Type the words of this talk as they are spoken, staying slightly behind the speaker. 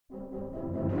Welcome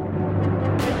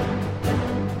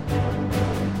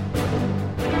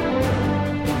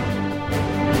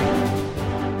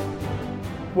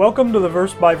to the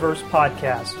Verse by Verse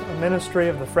podcast, a ministry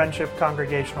of the Friendship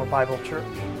Congregational Bible Church.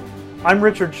 I'm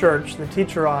Richard Church, the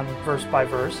teacher on Verse by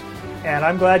Verse, and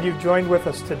I'm glad you've joined with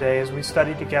us today as we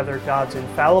study together God's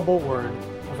infallible Word,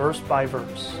 verse by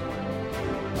verse.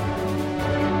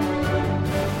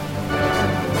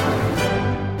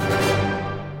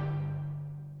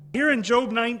 Here in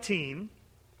Job 19,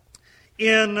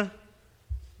 in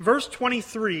verse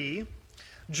 23,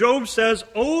 Job says,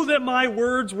 "Oh, that my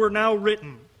words were now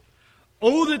written.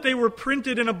 Oh, that they were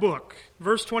printed in a book."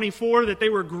 Verse 24, that they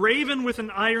were graven with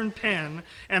an iron pen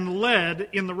and lead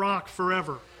in the rock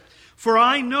forever. "For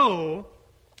I know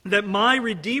that my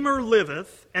Redeemer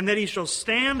liveth, and that he shall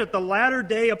stand at the latter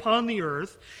day upon the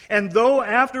earth. And though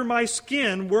after my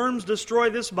skin worms destroy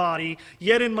this body,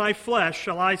 yet in my flesh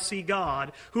shall I see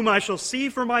God, whom I shall see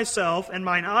for myself, and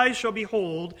mine eyes shall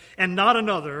behold, and not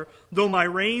another, though my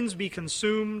reins be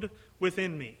consumed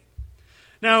within me."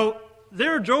 Now,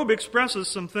 there Job expresses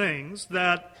some things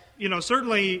that,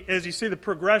 certainly as you see the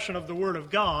progression of the Word of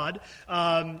God,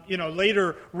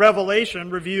 later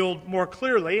Revelation revealed more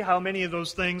clearly how many of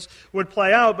those things would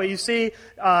play out. But you see,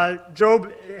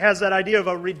 Job has that idea of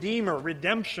a redeemer,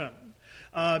 redemption.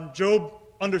 Job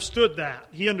understood that.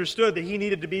 He understood that he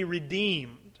needed to be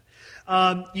redeemed.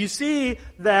 You see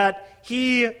that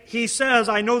he says,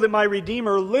 "I know that my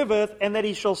Redeemer liveth, and that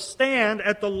he shall stand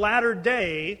at the latter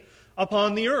day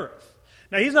upon the earth."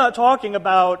 Now, he's not talking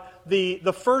about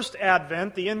the first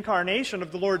advent, the incarnation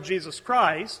of the Lord Jesus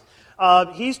Christ.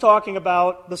 He's talking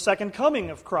about the second coming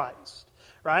of Christ,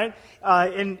 right?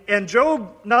 And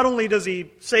Job, not only does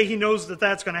he say he knows that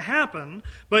that's going to happen,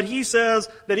 but he says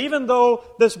that even though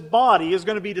this body is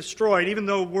going to be destroyed, even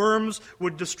though worms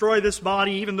would destroy this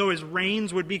body, even though his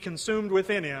reins would be consumed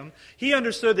within him, he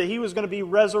understood that he was going to be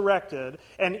resurrected,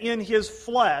 and in his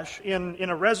flesh, in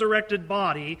a resurrected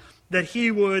body, that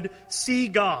he would see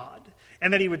God,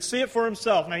 and that he would see it for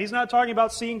himself. Now, he's not talking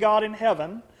about seeing God in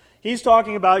heaven. He's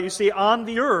talking about, you see, on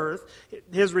the earth,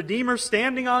 his Redeemer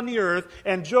standing on the earth,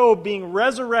 and Job being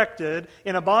resurrected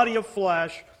in a body of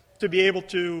flesh to be able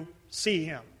to see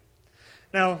him.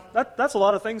 Now, that's a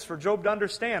lot of things for Job to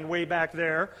understand way back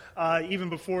there, even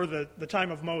before the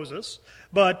time of Moses.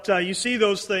 But you see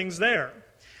those things there.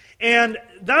 And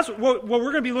that's what we're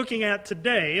going to be looking at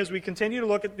today as we continue to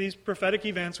look at these prophetic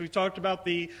events. We talked about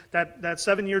that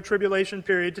 7-year tribulation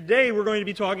period. Today we're going to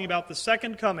be talking about the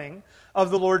second coming of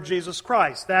the Lord Jesus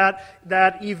Christ. That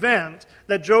event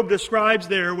that Job describes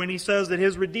there when he says that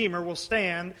his Redeemer will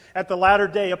stand at the latter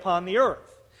day upon the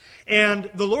earth.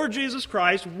 And the Lord Jesus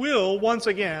Christ will once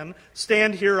again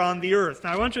stand here on the earth.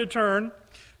 Now I want you to turn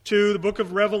to the book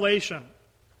of Revelation.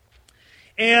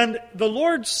 And the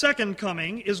Lord's second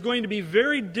coming is going to be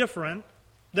very different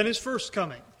than his first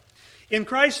coming. In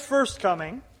Christ's first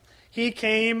coming, he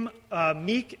came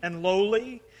meek and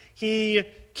lowly. He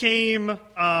came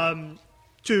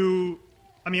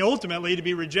ultimately to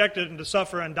be rejected and to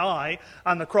suffer and die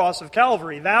on the cross of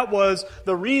Calvary. That was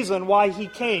the reason why he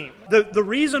came. The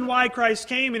reason why Christ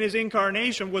came in his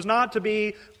incarnation was not to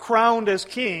be crowned as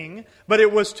king, but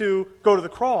it was to go to the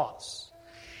cross.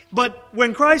 But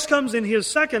when Christ comes in his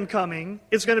second coming,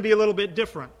 it's going to be a little bit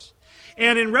different.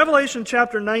 And in Revelation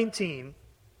chapter 19,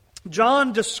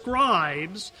 John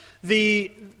describes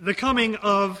the coming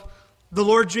of the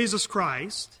Lord Jesus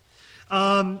Christ.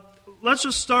 Let's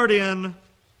just start in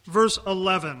verse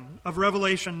 11 of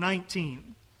Revelation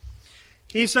 19.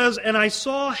 He says, "And I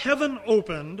saw heaven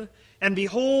opened, and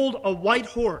behold, a white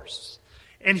horse.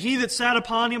 And he that sat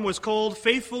upon him was called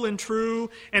Faithful and True,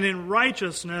 and in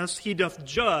righteousness he doth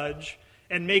judge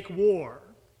and make war."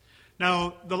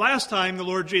 Now, the last time the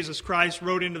Lord Jesus Christ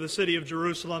rode into the city of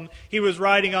Jerusalem, he was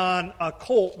riding on a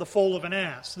colt, the foal of an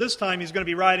ass. This time he's going to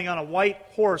be riding on a white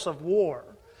horse of war.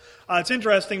 It's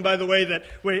interesting, by the way, that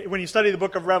when you study the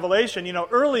book of Revelation,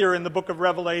 earlier in the book of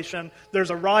Revelation, there's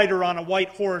a rider on a white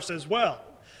horse as well.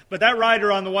 But that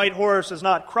rider on the white horse is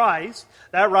not Christ.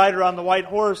 That rider on the white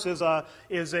horse is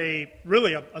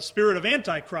really a spirit of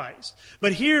Antichrist.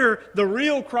 But here, the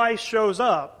real Christ shows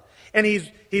up, and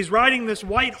he's riding this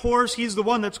white horse. He's the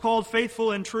one that's called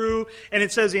Faithful and True, and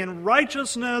it says, "In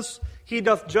righteousness he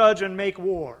doth judge and make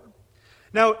war."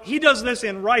 Now, he does this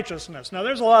in righteousness. Now,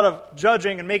 there's a lot of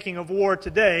judging and making of war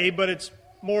today, but it's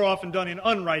more often done in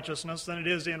unrighteousness than it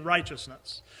is in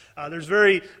righteousness. There's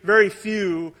very, very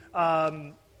few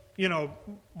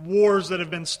wars that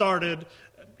have been started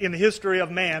in the history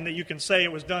of man that you can say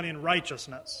it was done in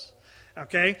righteousness.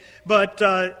 Okay? But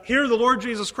here the Lord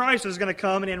Jesus Christ is going to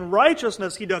come, and in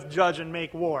righteousness he doth judge and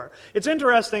make war. It's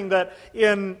interesting that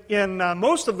in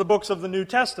most of the books of the New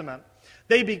Testament,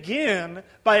 they begin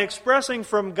by expressing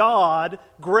from God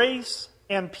grace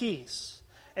and peace.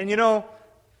 And you know,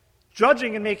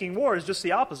 judging and making war is just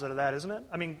the opposite of that, isn't it?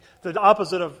 I mean, the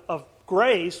opposite of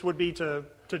grace would be to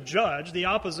judge. The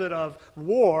opposite of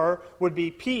war would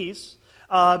be peace.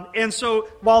 And so,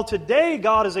 while today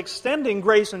God is extending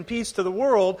grace and peace to the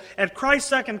world, at Christ's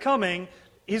second coming,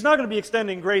 He's not going to be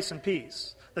extending grace and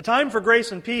peace. The time for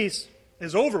grace and peace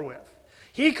is over with.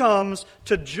 He comes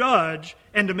to judge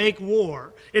and to make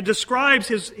war. It describes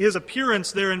his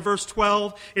appearance there in verse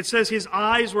 12. It says, his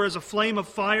eyes were as a flame of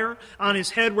fire. On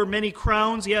his head were many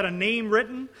crowns. He had a name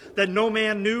written that no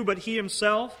man knew but he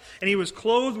himself. And he was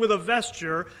clothed with a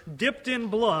vesture dipped in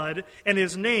blood, and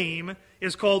his name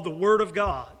is called the Word of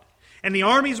God. And the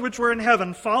armies which were in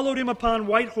heaven followed him upon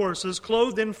white horses,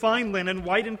 clothed in fine linen,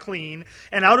 white and clean.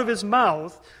 And out of his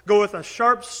mouth goeth a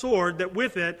sharp sword, that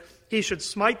with it he should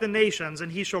smite the nations,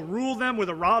 and he shall rule them with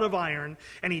a rod of iron,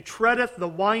 and he treadeth the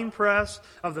winepress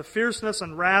of the fierceness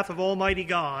and wrath of Almighty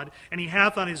God, and he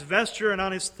hath on his vesture and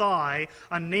on his thigh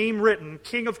a name written,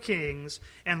 King of Kings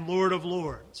and Lord of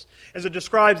Lords. As it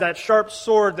describes that sharp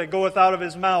sword that goeth out of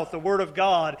his mouth, the Word of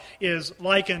God is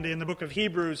likened in the book of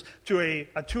Hebrews to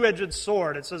a two-edged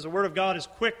sword. It says the Word of God is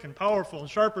quick and powerful and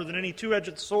sharper than any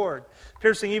two-edged sword,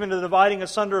 piercing even to the dividing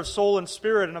asunder of soul and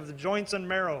spirit and of the joints and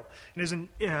marrow, and is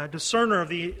a discerner of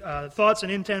the thoughts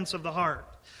and intents of the heart.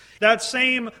 That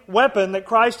same weapon that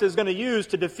Christ is going to use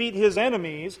to defeat his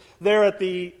enemies there at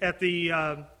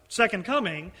the second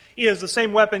coming is the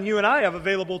same weapon you and I have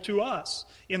available to us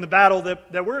in the battle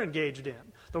that we're engaged in,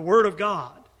 the Word of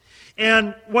God.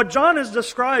 And what John is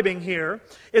describing here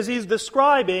is he's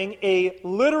describing a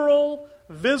literal,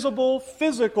 visible,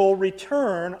 physical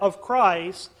return of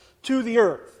Christ to the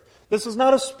earth. This is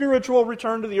not a spiritual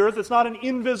return to the earth. It's not an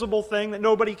invisible thing that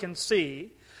nobody can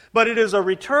see. But it is a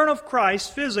return of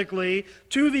Christ physically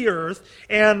to the earth.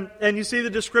 And you see the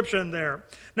description there.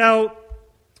 Now,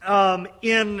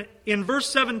 in verse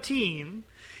 17,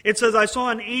 it says, I saw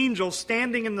an angel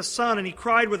standing in the sun, and he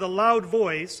cried with a loud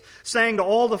voice, saying to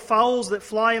all the fowls that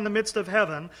fly in the midst of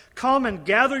heaven, come and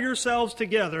gather yourselves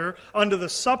together unto the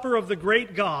supper of the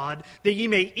great God, that ye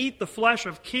may eat the flesh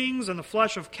of kings, and the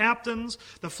flesh of captains,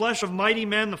 the flesh of mighty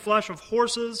men, the flesh of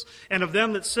horses, and of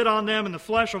them that sit on them, and the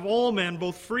flesh of all men,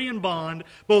 both free and bond,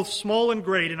 both small and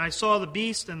great. And I saw the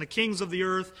beast and the kings of the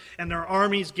earth, and their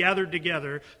armies gathered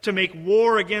together, to make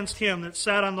war against him that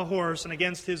sat on the horse, and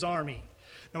against his army.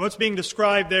 Now, what's being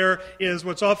described there is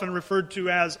what's often referred to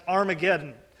as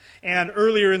Armageddon. And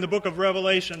earlier in the book of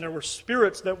Revelation, there were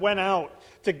spirits that went out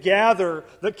to gather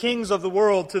the kings of the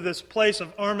world to this place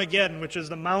of Armageddon, which is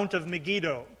the Mount of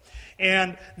Megiddo.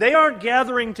 And they aren't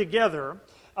gathering together.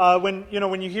 When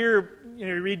you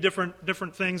read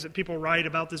different things that people write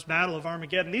about this battle of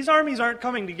Armageddon, these armies aren't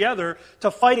coming together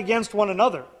to fight against one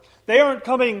another. They aren't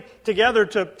coming together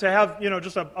to have,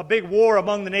 just a big war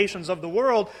among the nations of the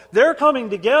world. They're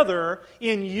coming together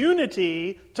in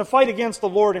unity to fight against the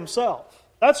Lord himself.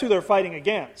 That's who they're fighting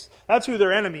against. That's who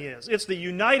their enemy is. It's the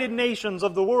United Nations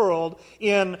of the world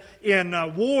in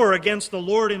war against the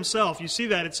Lord himself. You see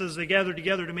that. It says they gathered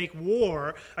together to make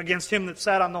war against him that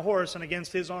sat on the horse and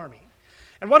against his army.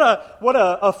 And what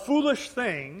a foolish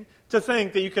thing to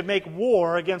think that you could make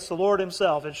war against the Lord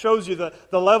himself. It shows you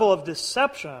the level of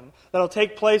deception that will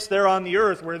take place there on the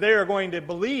earth, where they are going to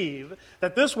believe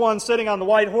that this one sitting on the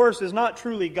white horse is not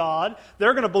truly God.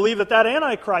 They're going to believe that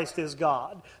Antichrist is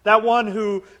God, that one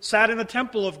who sat in the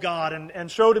temple of God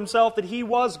and showed himself that he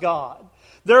was God.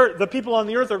 The people on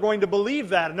the earth are going to believe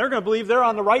that, and they're going to believe they're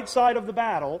on the right side of the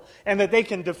battle, and that they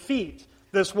can defeat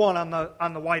this one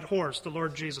on the white horse, the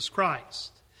Lord Jesus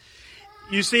Christ.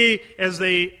 You see, as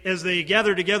they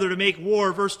gather together to make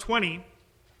war, verse 20,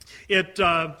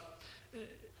 the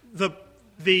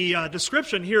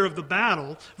description here of the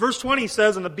battle, verse 20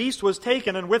 says, and the beast was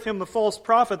taken, and with him the false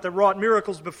prophet that wrought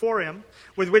miracles before him,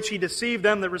 with which he deceived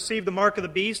them that received the mark of the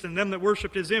beast, and them that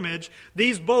worshipped his image.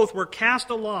 These both were cast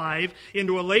alive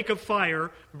into a lake of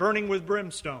fire, burning with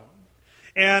brimstone.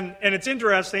 And it's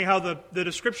interesting how the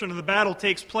description of the battle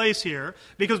takes place here,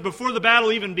 because before the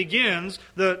battle even begins,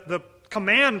 the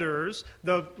commanders,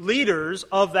 the leaders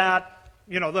of that,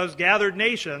 those gathered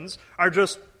nations are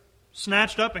just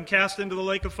snatched up and cast into the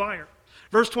lake of fire.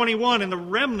 Verse 21, and the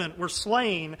remnant were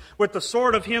slain with the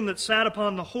sword of him that sat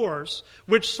upon the horse,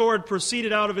 which sword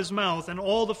proceeded out of his mouth, and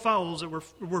all the fowls that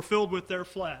were filled with their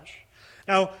flesh.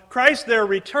 Now, Christ there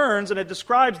returns, and it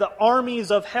describes the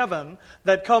armies of heaven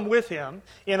that come with him.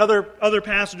 In other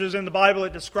passages in the Bible,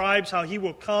 it describes how he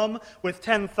will come with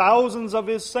 10,000s of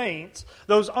his saints.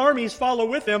 Those armies follow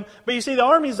with him, but you see, the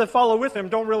armies that follow with him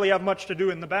don't really have much to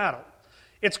do in the battle.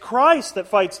 It's Christ that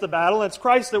fights the battle, and it's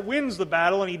Christ that wins the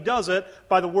battle, and he does it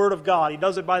by the Word of God. He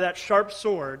does it by that sharp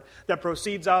sword that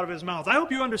proceeds out of his mouth. I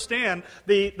hope you understand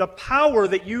the power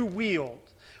that you wield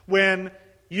when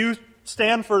you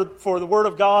stand for the Word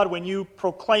of God, when you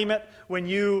proclaim it, when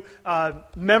you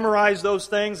memorize those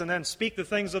things and then speak the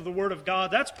things of the Word of God.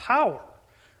 That's power,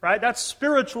 right? That's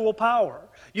spiritual power.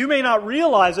 You may not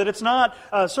realize it. It's not,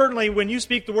 certainly when you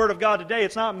speak the Word of God today,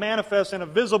 it's not manifest in a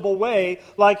visible way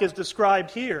like is described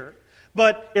here.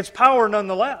 But it's power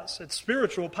nonetheless. It's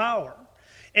spiritual power.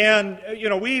 And,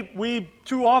 we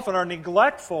too often are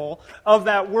neglectful of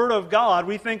that Word of God.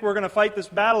 We think we're going to fight this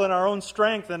battle in our own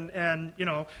strength. And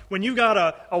when you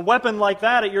got a weapon like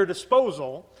that at your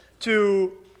disposal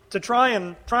to try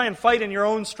and fight in your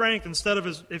own strength instead of,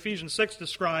 as Ephesians 6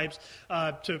 describes,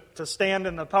 to stand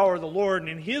in the power of the Lord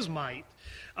and in His might.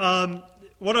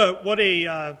 What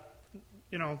an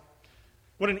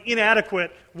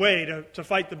inadequate way to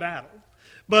fight the battle.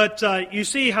 But you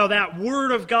see how that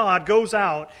Word of God goes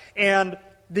out and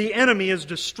the enemy is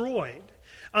destroyed.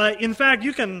 In fact,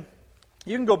 you can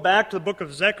go back to the book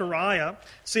of Zechariah,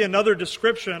 see another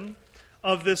description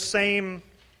of this same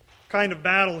kind of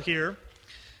battle here.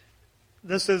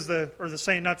 This is not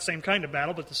the same kind of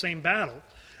battle, but the same battle.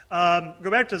 Go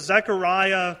back to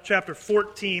Zechariah chapter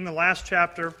 14, the last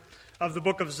chapter of the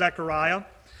book of Zechariah.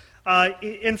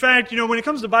 In fact, when it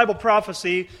comes to Bible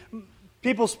prophecy,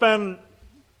 people spend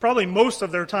probably most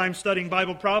of their time studying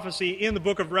Bible prophecy in the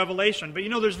book of Revelation. But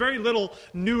there's very little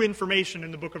new information in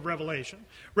the book of Revelation.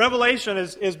 Revelation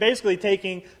is basically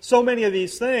taking so many of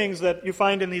these things that you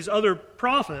find in these other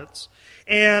prophets,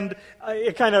 and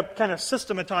it kind of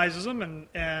systematizes them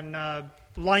and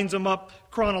lines them up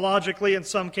chronologically in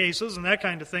some cases and that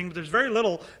kind of thing. But there's very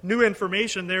little new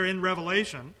information there in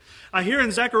Revelation. Here in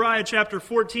Zechariah chapter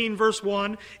 14, verse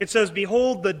 1, it says,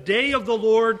 "Behold, the day of the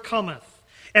Lord cometh,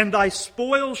 and thy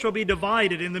spoil shall be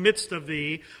divided in the midst of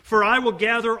thee, for I will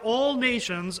gather all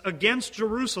nations against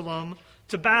Jerusalem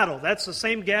to battle." That's the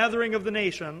same gathering of the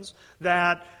nations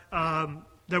that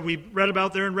we read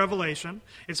about there in Revelation.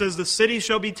 It says, "The city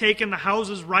shall be taken, the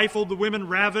houses rifled, the women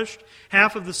ravished.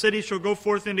 Half of the city shall go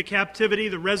forth into captivity.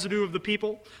 The residue of the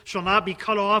people shall not be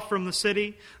cut off from the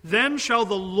city. Then shall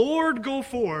the Lord go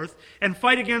forth and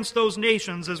fight against those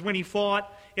nations as when he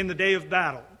fought in the day of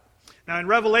battle." Now in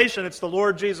Revelation, it's the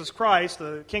Lord Jesus Christ,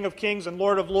 the King of Kings and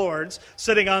Lord of Lords,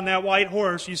 sitting on that white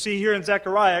horse. You see here in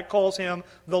Zechariah, it calls him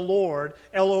the Lord,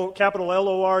 capital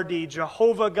L-O-R-D,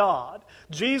 Jehovah God.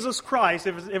 Jesus Christ,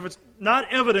 if it's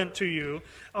not evident to you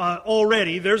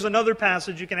already, there's another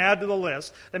passage you can add to the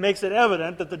list that makes it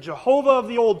evident that the Jehovah of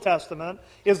the Old Testament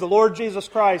is the Lord Jesus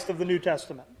Christ of the New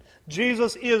Testament.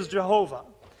 Jesus is Jehovah.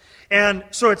 And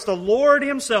so it's the Lord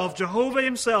Himself, Jehovah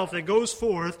Himself, that goes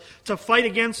forth to fight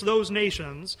against those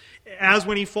nations as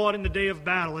when He fought in the day of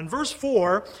battle. And verse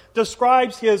 4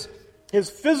 describes His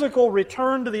physical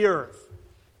return to the earth.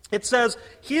 It says,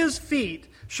 "His feet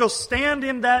shall stand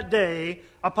in that day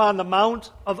upon the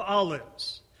Mount of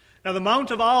Olives." Now, the Mount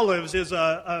of Olives is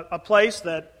a place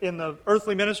that in the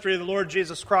earthly ministry of the Lord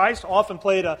Jesus Christ often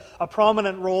played a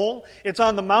prominent role. It's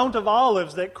on the Mount of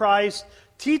Olives that Christ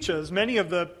teaches most of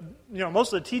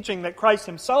the teaching that Christ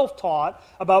Himself taught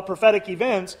about prophetic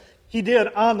events. He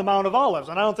did on the Mount of Olives.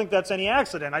 And I don't think that's any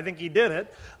accident. I think He did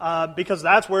it because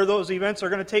that's where those events are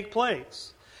going to take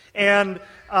place. And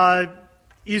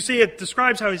you see, it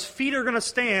describes how His feet are going to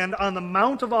stand on the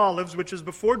Mount of Olives, which is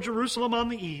before Jerusalem on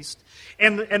the east.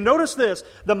 And notice this,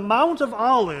 the Mount of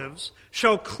Olives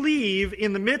shall cleave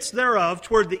in the midst thereof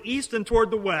toward the east and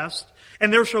toward the west,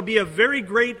 and there shall be a very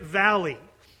great valley.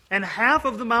 And half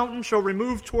of the mountain shall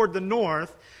remove toward the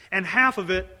north, and half of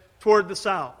it toward the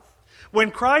south.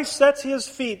 When Christ sets His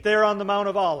feet there on the Mount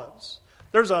of Olives,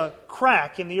 there's a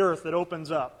crack in the earth that opens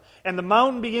up. And the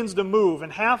mountain begins to move,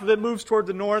 and half of it moves toward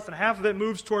the north, and half of it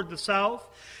moves toward the south.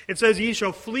 It says, "Ye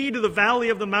shall flee to the valley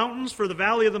of the mountains, for the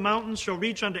valley of the mountains shall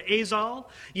reach unto Azal.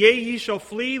 Yea, ye shall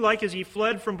flee like as ye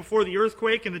fled from before the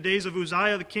earthquake in the days of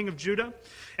Uzziah the king of Judah.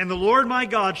 And the Lord my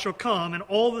God shall come, and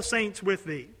all the saints with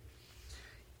thee.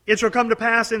 It shall come to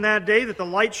pass in that day that the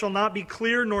light shall not be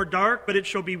clear nor dark, but it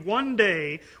shall be one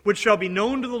day which shall be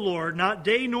known to the Lord, not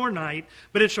day nor night,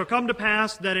 but it shall come to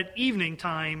pass that at evening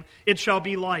time it shall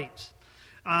be light."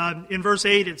 In verse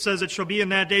 8 it says, "It shall be in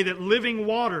that day that living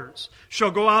waters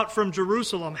shall go out from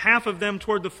Jerusalem, half of them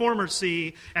toward the former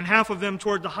sea, and half of them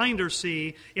toward the hinder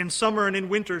sea. In summer and in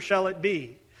winter shall it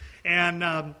be."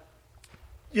 And,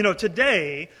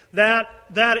 today, that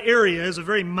area is a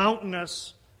very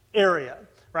mountainous area.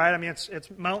 Right? I mean, it's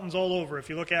mountains all over. If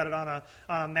you look at it on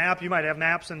a map, you might have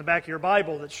maps in the back of your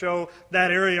Bible that show that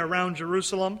area around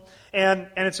Jerusalem. And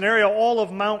it's an area all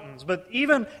of mountains. But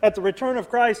even at the return of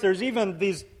Christ, there's even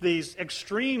these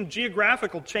extreme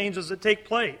geographical changes that take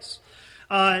place.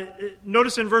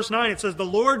 Notice in verse 9 it says, "The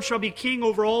Lord shall be king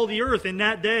over all the earth. In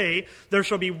that day there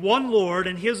shall be one Lord,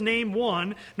 and his name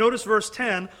one." Notice verse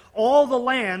 10, "All the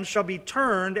land shall be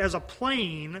turned as a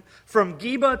plain from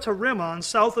Geba to Rimmon,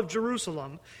 south of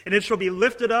Jerusalem, and it shall be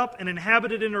lifted up and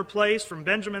inhabited in her place from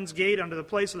Benjamin's gate unto the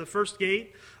place of the first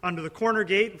gate, unto the corner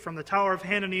gate, and from the tower of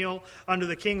Hananiel unto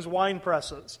the king's wine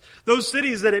presses." Those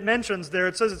cities that it mentions there,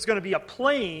 it says it's going to be a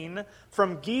plain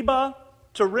from Geba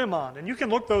to Rimmon. And you can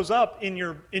look those up in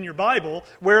your Bible,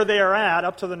 where they are at,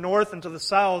 up to the north and to the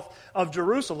south of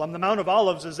Jerusalem. The Mount of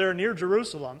Olives is there near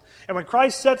Jerusalem. And when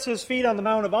Christ sets his feet on the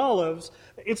Mount of Olives,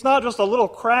 it's not just a little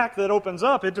crack that opens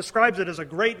up. It describes it as a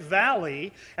great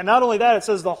valley. And not only that, it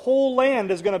says the whole land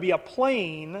is going to be a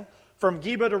plain from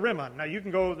Geba to Rimmon. Now, you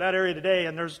can go that area today,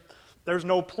 and there's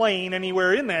no plain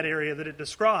anywhere in that area that it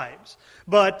describes.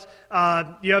 But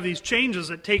you have these changes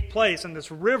that take place, and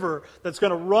this river that's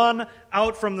going to run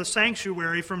out from the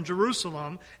sanctuary from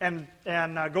Jerusalem and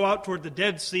go out toward the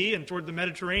Dead Sea and toward the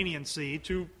Mediterranean Sea,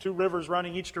 two rivers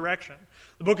running each direction.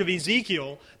 The book of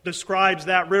Ezekiel describes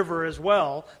that river as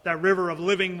well, that river of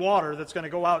living water that's going to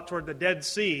go out toward the Dead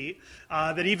Sea,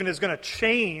 that even is going to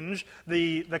change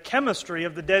the chemistry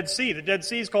of the Dead Sea. The Dead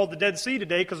Sea is called the Dead Sea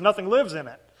today because nothing lives in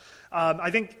it.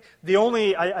 I think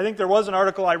there was an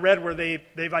article I read where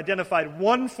they've identified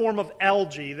one form of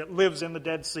algae that lives in the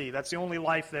Dead Sea. That's the only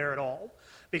life there at all.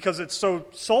 Because it's so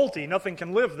salty, nothing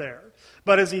can live there.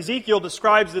 But as Ezekiel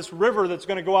describes this river that's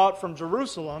going to go out from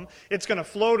Jerusalem, it's going to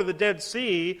flow to the Dead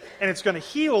Sea, and it's going to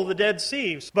heal the Dead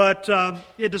Sea. But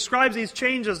it describes these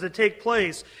changes that take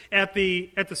place at the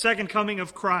second coming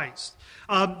of Christ.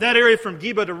 That area from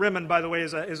Geba to Rimmon, by the way,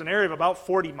 is an area of about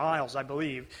 40 miles, I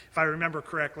believe, if I remember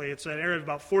correctly. It's an area of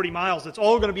about 40 miles. It's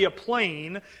all going to be a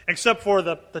plain, except for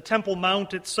the Temple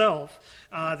Mount itself,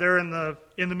 there in the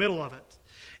middle of it.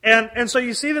 And so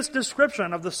you see this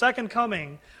description of the second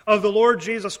coming of the Lord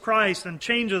Jesus Christ and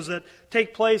changes that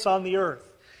take place on the earth.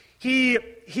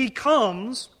 He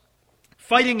comes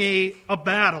fighting a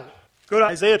battle. Go to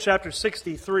Isaiah chapter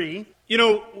 63.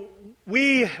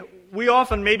 We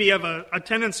often maybe have a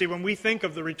tendency when we think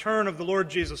of the return of the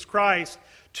Lord Jesus Christ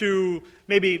to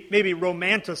maybe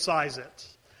romanticize it.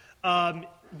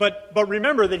 But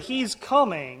remember that he's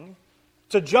coming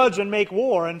to judge and make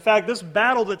war. In fact, this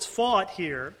battle that's fought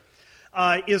here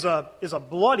is a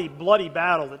bloody, bloody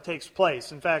battle that takes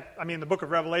place. In fact, in the book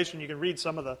of Revelation, you can read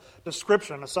some of the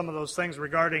description of some of those things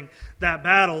regarding that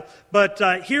battle.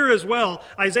 But here as well,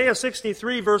 Isaiah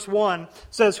 63 verse 1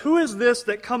 says, "Who is this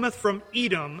that cometh from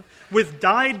Edom with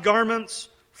dyed garments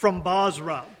from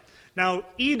Bozrah?" Now,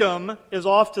 Edom is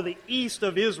off to the east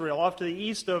of Israel, off to the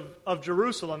east of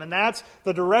Jerusalem, and that's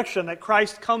the direction that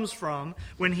Christ comes from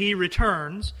when he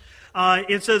returns.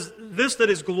 It says, "This that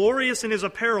is glorious in his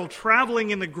apparel, traveling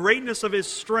in the greatness of his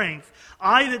strength,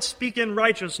 I that speak in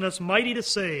righteousness, mighty to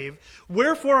save.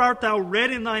 Wherefore art thou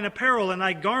red in thine apparel, and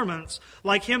thy garments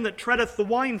like him that treadeth the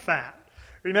wine fat?"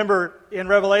 Remember, in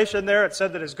Revelation there, it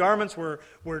said that his garments were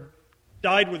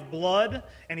dyed with blood,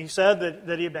 and he said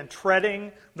that he had been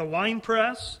treading the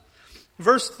winepress.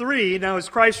 Verse 3, now is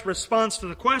Christ's response to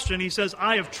the question. He says,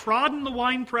 "I have trodden the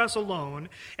winepress alone,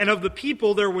 and of the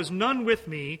people there was none with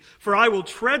me, for I will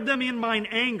tread them in mine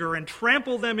anger, and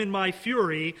trample them in my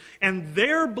fury, and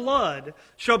their blood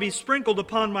shall be sprinkled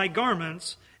upon my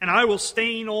garments, and I will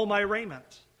stain all my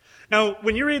raiment." Now,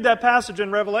 when you read that passage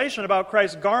in Revelation about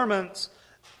Christ's garments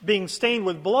being stained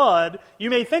with blood, you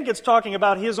may think it's talking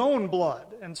about his own blood.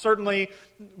 And certainly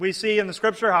we see in the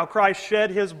Scripture how Christ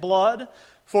shed his blood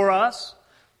for us.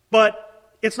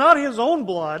 But it's not his own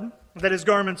blood that his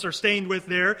garments are stained with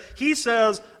there. He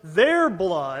says their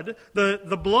blood,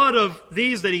 the blood of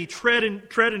these that he tread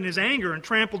in his anger and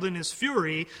trampled in his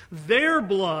fury, their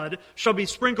blood shall be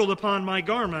sprinkled upon my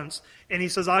garments. And he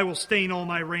says, "I will stain all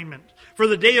my raiment. For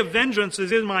the day of vengeance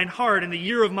is in mine heart, and the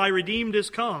year of my redeemed is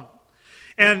come."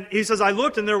 And he says, "I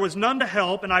looked, and there was none to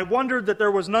help, and I wondered that there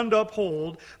was none to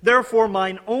uphold. Therefore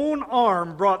mine own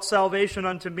arm brought salvation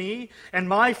unto me, and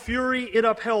my fury it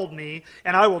upheld me.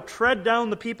 And I will tread down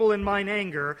the people in mine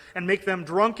anger, and make them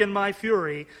drunk in my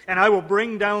fury, and I will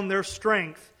bring down their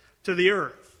strength to the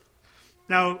earth."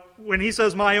 Now, when he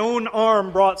says, my own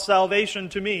arm brought salvation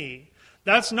to me,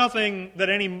 that's nothing that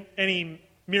any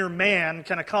mere man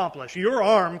can accomplish. Your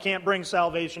arm can't bring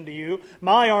salvation to you.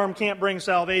 My arm can't bring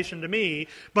salvation to me.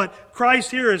 But Christ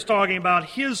here is talking about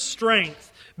his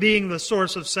strength being the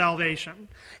source of salvation.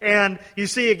 And you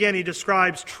see, again, he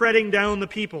describes treading down the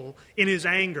people in his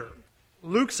anger.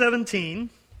 Luke 17,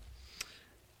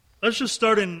 let's just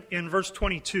start in verse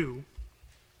 22.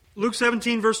 Luke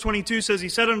 17, verse 22 says, he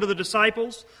said unto the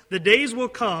disciples, the days will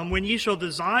come when ye shall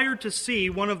desire to see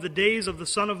one of the days of the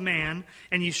Son of Man,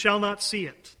 and ye shall not see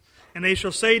it. And they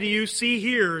shall say to you, see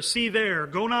here, see there,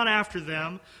 go not after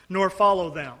them, nor follow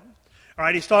them. All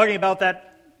right, he's talking about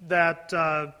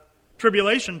that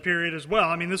tribulation period as well.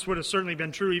 I mean, this would have certainly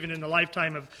been true even in the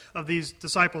lifetime of these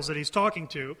disciples that he's talking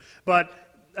to. But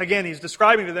again, he's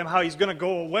describing to them how he's going to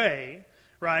go away,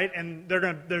 right? And there's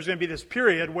going to be this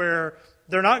period where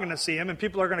they're not going to see him, and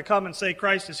people are going to come and say,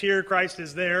 Christ is here, Christ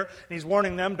is there. And he's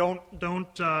warning them, don't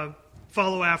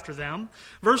follow after them.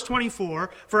 Verse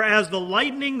 24, for as the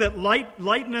lightning that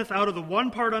lighteneth out of the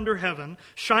one part under heaven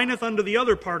shineth unto the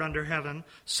other part under heaven,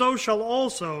 so shall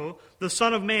also the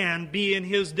Son of Man be in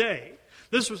his day.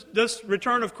 This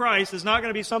return of Christ is not going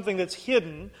to be something that's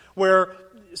hidden, where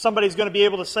somebody's going to be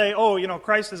able to say, oh,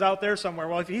 Christ is out there somewhere.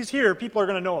 Well, if he's here, people are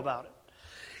going to know about it.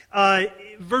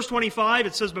 Verse 25,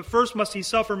 it says, but first must he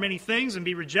suffer many things and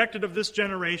be rejected of this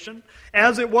generation.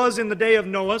 As it was in the day of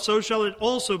Noah, so shall it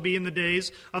also be in the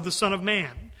days of the Son of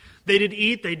Man. They did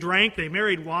eat, they drank, they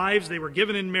married wives, they were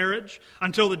given in marriage,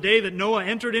 until the day that Noah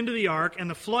entered into the ark, and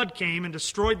the flood came and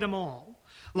destroyed them all.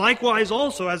 Likewise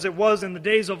also, as it was in the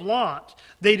days of Lot,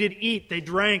 they did eat, they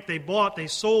drank, they bought, they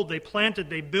sold, they planted,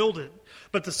 they builded.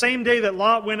 But the same day that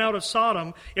Lot went out of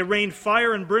Sodom, it rained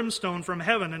fire and brimstone from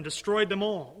heaven and destroyed them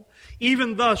all.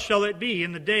 Even thus shall it be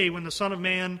in the day when the Son of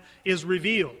Man is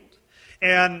revealed.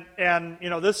 And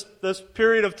this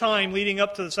period of time leading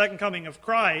up to the second coming of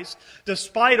Christ,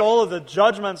 despite all of the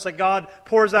judgments that God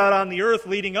pours out on the earth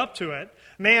leading up to it,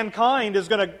 mankind is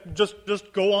going to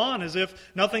just go on as if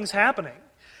nothing's happening.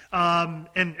 And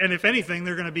if anything,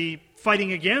 they're going to be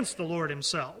fighting against the Lord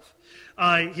himself.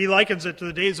 He likens it to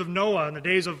the days of Noah and the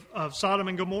days of Sodom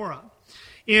and Gomorrah.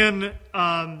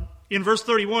 In verse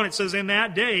 31, it says, in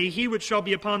that day he which shall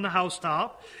be upon the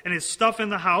housetop, and his stuff in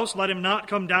the house, let him not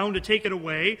come down to take it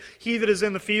away. He that is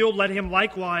in the field, let him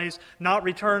likewise not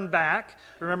return back.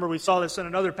 Remember, we saw this in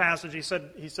another passage. He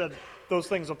said those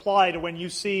things apply to when you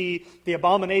see the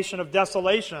abomination of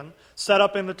desolation set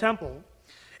up in the temple.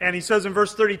 And he says in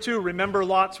verse 32, remember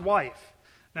Lot's wife.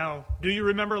 Now, do you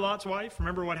remember Lot's wife?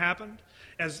 Remember what happened?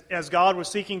 As God was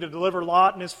seeking to deliver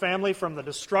Lot and his family from the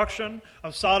destruction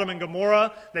of Sodom and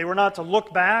Gomorrah, they were not to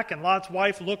look back, and Lot's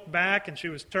wife looked back, and she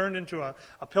was turned into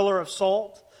a pillar of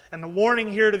salt. And the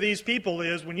warning here to these people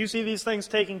is, when you see these things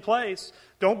taking place,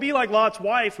 don't be like Lot's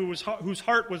wife, whose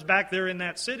heart was back there in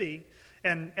that city,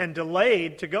 and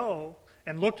delayed to go,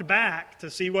 and looked back to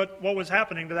see what was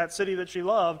happening to that city that she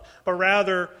loved, but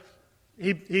rather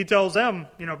he tells them,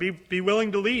 be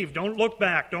willing to leave. Don't look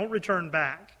back. Don't return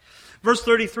back. Verse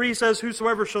 33 says,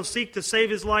 whosoever shall seek to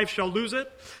save his life shall lose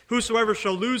it. Whosoever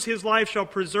shall lose his life shall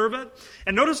preserve it.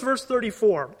 And notice verse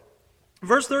 34.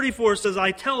 Verse 34 says, I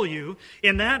tell you,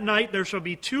 in that night there shall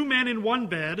be two men in one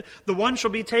bed. The one shall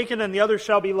be taken and the other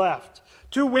shall be left.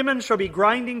 Two women shall be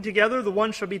grinding together. The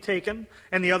one shall be taken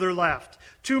and the other left.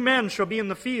 Two men shall be in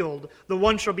the field. The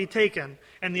one shall be taken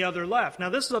and the other left. Now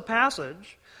this is a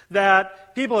passage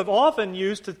that people have often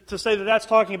used to say that that's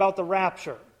talking about the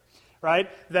rapture.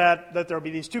 Right? That there will be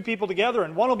these two people together,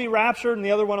 and one will be raptured, and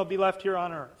the other one will be left here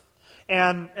on earth.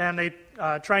 And they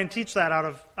try and teach that out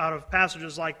of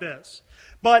passages like this.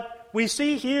 But we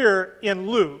see here in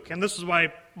Luke, and this is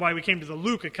why we came to the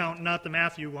Luke account, not the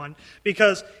Matthew one,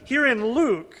 because here in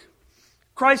Luke,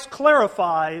 Christ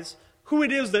clarifies who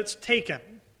it is that's taken.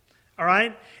 All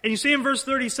right? And you see in verse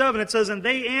 37, it says, and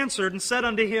they answered and said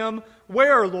unto him,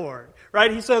 where, Lord?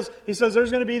 Right? He says there's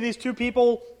going to be these two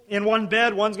people in one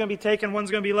bed, one's going to be taken,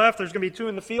 one's going to be left. There's going to be two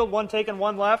in the field, one taken,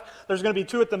 one left. There's going to be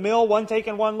two at the mill, one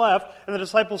taken, one left. And the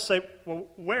disciples say, well,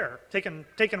 where? Taken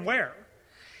where?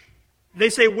 They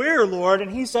say, where, Lord?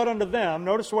 And he said unto them,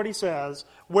 notice what he says,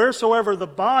 wheresoever the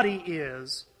body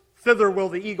is, thither will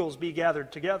the eagles be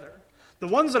gathered together. The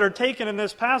ones that are taken in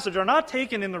this passage are not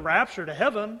taken in the rapture to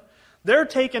heaven. They're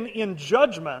taken in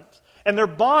judgment, and their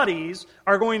bodies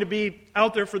are going to be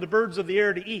out there for the birds of the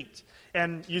air to eat.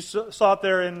 And you saw it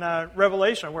there in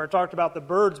Revelation, where it talked about the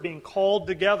birds being called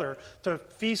together to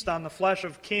feast on the flesh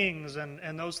of kings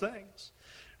and those things.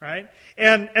 right?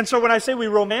 And so when I say we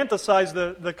romanticize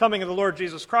the coming of the Lord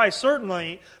Jesus Christ,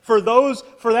 certainly for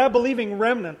that believing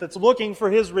remnant that's looking for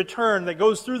His return, that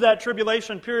goes through that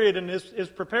tribulation period and is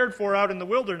prepared for out in the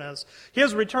wilderness,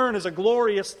 His return is a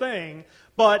glorious thing,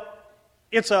 but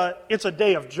it's a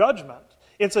day of judgment.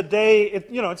 It's a day,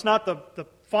 it's not the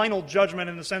final judgment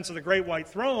in the sense of the great white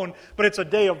throne, but it's a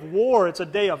day of war, it's a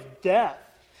day of death.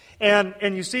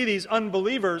 And you see these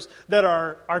unbelievers that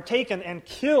are taken and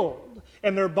killed,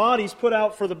 and their bodies put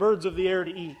out for the birds of the air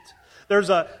to eat. There's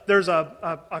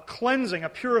a cleansing, a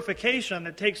purification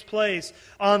that takes place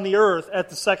on the earth at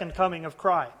the second coming of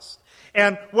Christ.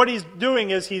 And what He's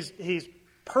doing is He's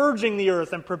purging the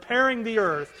earth and preparing the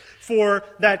earth for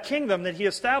that kingdom that He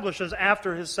establishes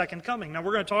after His second coming. Now,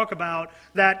 we're going to talk about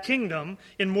that kingdom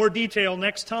in more detail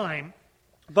next time.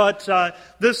 But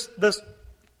this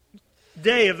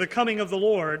day of the coming of the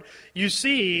Lord, you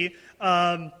see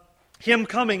Him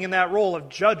coming in that role of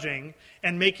judging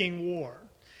and making war.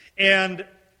 And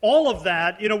all of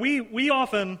that, we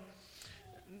often,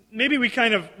 maybe we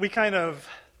kind of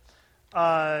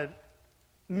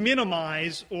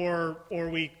minimize or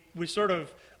we sort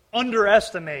of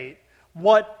underestimate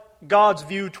what God's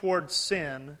view towards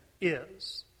sin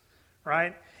is,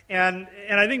 right? And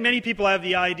I think many people have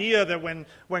the idea that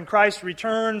when Christ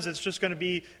returns, it's just going to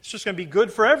be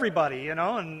good for everybody,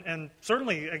 and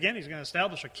certainly, again, He's going to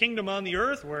establish a kingdom on the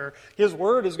earth where His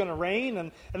word is going to reign,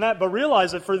 and that. But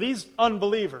realize that for these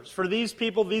unbelievers, for these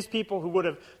people who would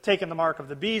have taken the mark of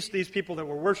the beast, these people that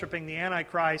were worshiping the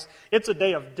Antichrist, it's a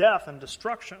day of death and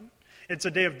destruction. It's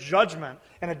a day of judgment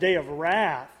and a day of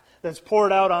wrath that's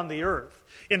poured out on the earth.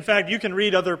 In fact, you can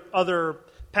read other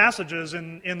passages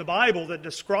in the Bible that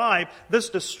describe this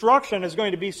destruction is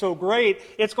going to be so great,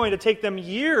 it's going to take them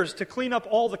years to clean up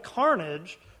all the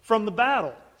carnage from the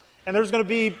battle. And there's going to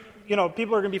be,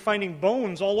 people are going to be finding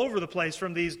bones all over the place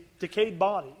from these decayed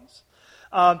bodies.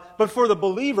 But for the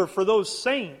believer, for those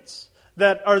saints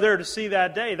that are there to see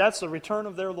that day, that's the return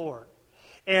of their Lord.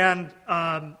 And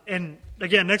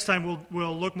again, next time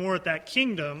we'll look more at that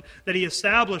kingdom that He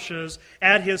establishes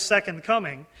at His second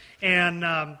coming, and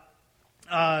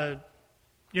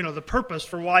the purpose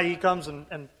for why He comes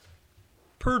and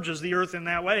purges the earth in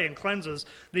that way and cleanses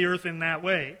the earth in that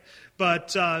way.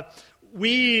 But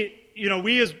we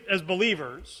as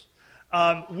believers,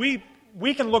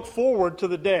 we can look forward to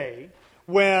the day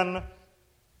when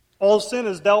all sin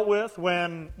is dealt with,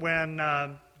 when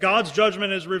God's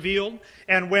judgment is revealed,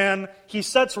 and when He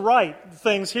sets right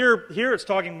things. Here it's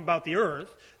talking about the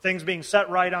earth, things being set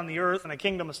right on the earth and a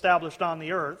kingdom established on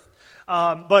the earth.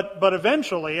 But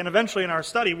eventually in our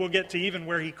study, we'll get to even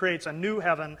where He creates a new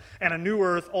heaven and a new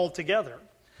earth altogether.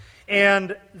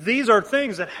 And these are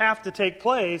things that have to take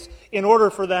place in order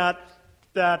for that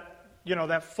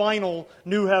final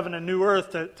new heaven and new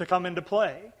earth to come into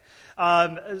play.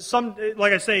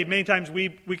 Like I say, many times we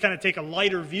kind of take a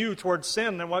lighter view towards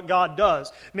sin than what God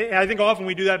does. I think often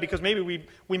we do that because maybe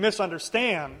we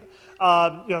misunderstand.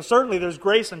 Certainly there's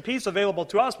grace and peace available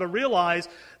to us, but realize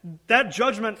that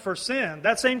judgment for sin,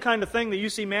 that same kind of thing that you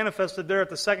see manifested there at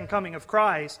the second coming of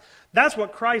Christ, that's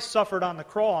what Christ suffered on the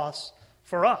cross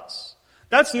for us.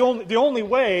 That's the only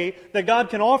way that God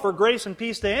can offer grace and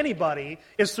peace to anybody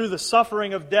is through the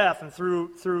suffering of death and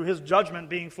through His judgment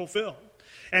being fulfilled.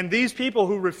 And these people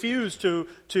who refuse to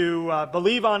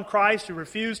believe on Christ, who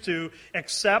refuse to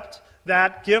accept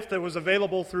that gift that was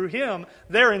available through Him,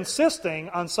 they're insisting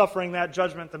on suffering that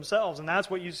judgment themselves. And that's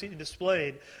what you see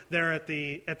displayed there at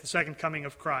the second coming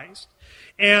of Christ.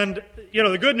 And,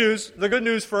 the good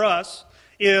news for us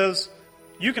is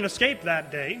you can escape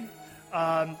that day.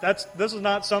 This is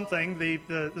not something,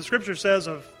 the Scripture says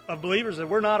of believers that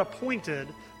we're not appointed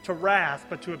to wrath,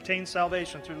 but to obtain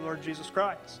salvation through the Lord Jesus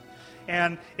Christ.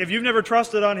 And if you've never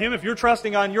trusted on Him, if you're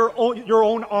trusting on your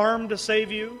own arm to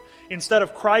save you instead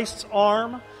of Christ's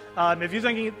arm, if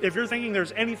you're thinking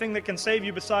there's anything that can save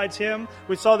you besides Him,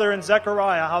 we saw there in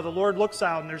Zechariah how the Lord looks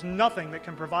out and there's nothing that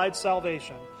can provide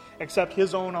salvation except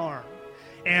His own arm.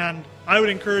 And I would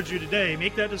encourage you today,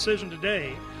 make that decision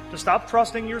today to stop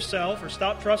trusting yourself or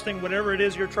stop trusting whatever it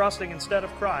is you're trusting instead of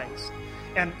Christ,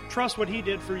 and trust what He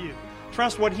did for you.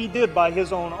 Trust what He did by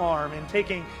His own arm in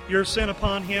taking your sin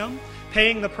upon Him,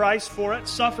 paying the price for it,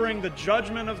 suffering the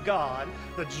judgment of God,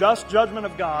 the just judgment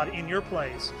of God in your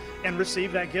place, and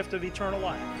receive that gift of eternal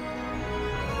life.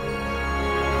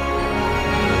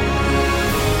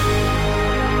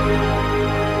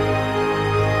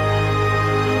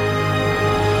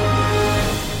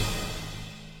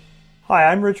 Hi,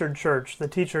 I'm Richard Church, the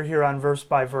teacher here on Verse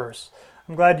by Verse.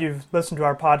 I'm glad you've listened to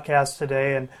our podcast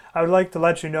today, and I would like to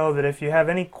let you know that if you have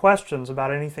any questions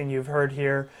about anything you've heard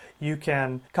here, You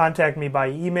can contact me by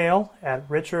email at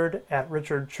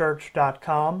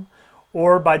richard@richardchurch.com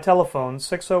or by telephone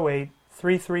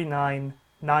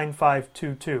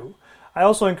 608-339-9522. I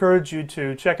also encourage you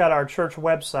to check out our church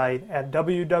website at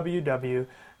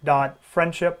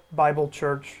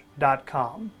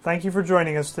www.friendshipbiblechurch.com. Thank you for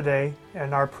joining us today,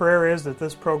 and our prayer is that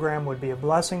this program would be a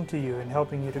blessing to you in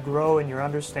helping you to grow in your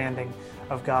understanding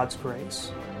of God's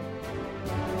grace.